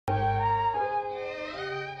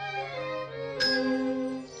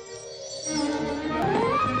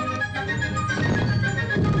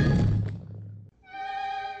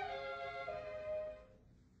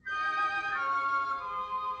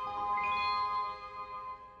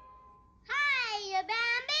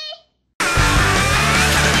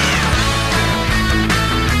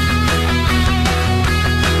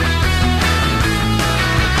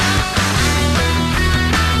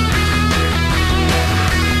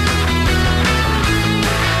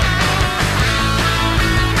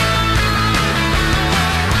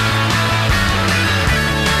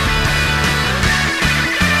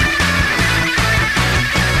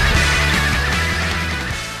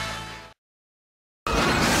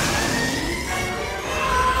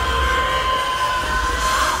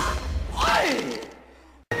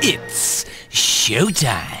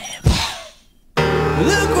showtime.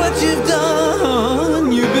 Look what you've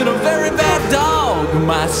done. You've been a very bad dog,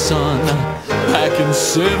 my son. Packing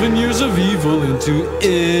 7 years of evil into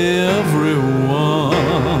everyone.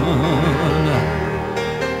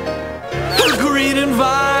 Greed and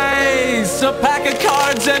vice, a pack of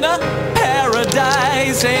cards and a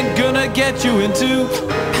paradise ain't gonna get you into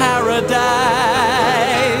paradise.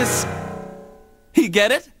 You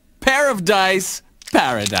get it? Pair of dice,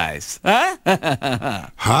 paradise. Huh?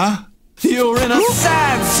 Huh? You're in a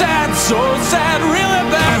sad, sad, so sad, really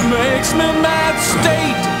bad, makes me mad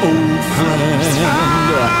state, old friend.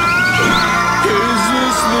 Is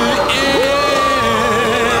this the end?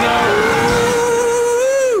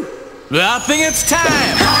 I think it's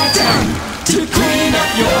time to clean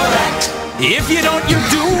up your act. If you don't, you're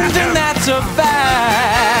doomed, and that's a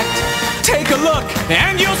fact. Take a look,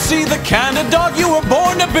 and you'll see the kind of dog you were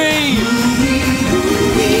born to be.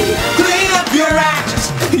 Clean up your act.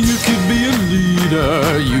 You could be a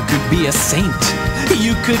leader, you could be a saint,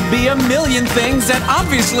 you could be a million things, and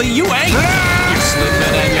obviously you ain't. You're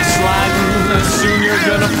slipping and you're sliding, soon you're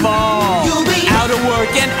gonna fall. You'll be out of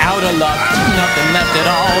work and out of luck, nothing left at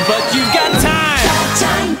all, but you've got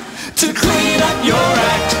time to clean up your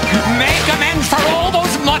act. Make amends for all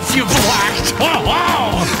those nuts you've whacked. Oh,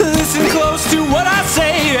 wow. Listen close to what I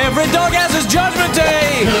say, every dog has his judgment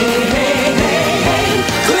day. Hey, hey, hey, hey,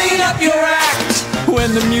 clean up your act.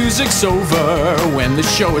 When the music's over, when the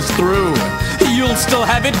show is through, you'll still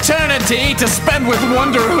have eternity to spend with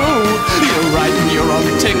Wonder Who. You're writing your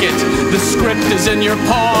own ticket, the script is in your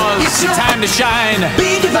paws. It's time to shine,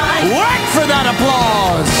 be divine, work for that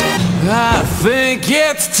applause. I think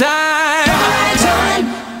it's time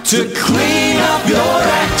to clean up your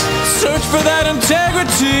act. Search for that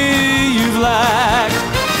integrity you've lacked.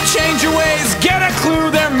 Change your ways, get a clue,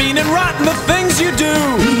 they're mean and rotten, the things you do.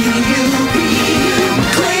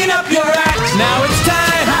 Clean up your act. Now it's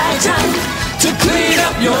time to clean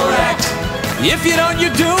up your act. If you don't,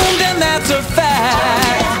 you're doomed, and that's a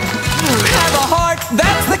fact. Have a heart,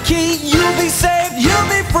 that's the key. You'll be saved, you'll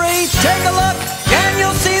be free. Take a look, and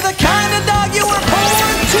you'll see the kind of dog you